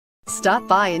Stop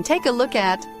by and take a look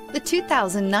at the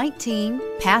 2019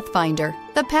 Pathfinder.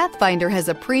 The Pathfinder has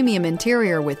a premium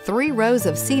interior with 3 rows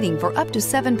of seating for up to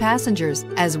 7 passengers,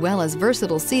 as well as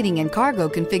versatile seating and cargo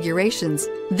configurations.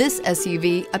 This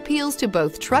SUV appeals to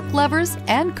both truck lovers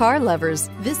and car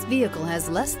lovers. This vehicle has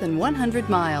less than 100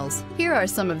 miles. Here are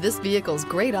some of this vehicle's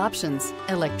great options: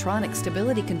 electronic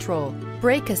stability control,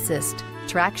 brake assist,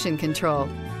 traction control,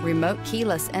 remote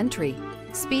keyless entry,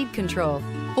 speed control,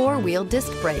 4-wheel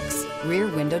disc brakes, rear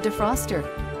window defroster,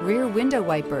 rear window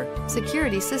wiper,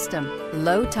 security system,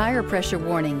 low tire pressure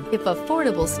warning. If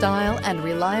affordable style and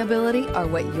reliability are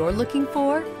what you're looking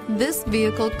for, this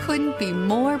vehicle couldn't be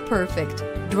more perfect.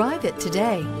 Drive it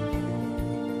today.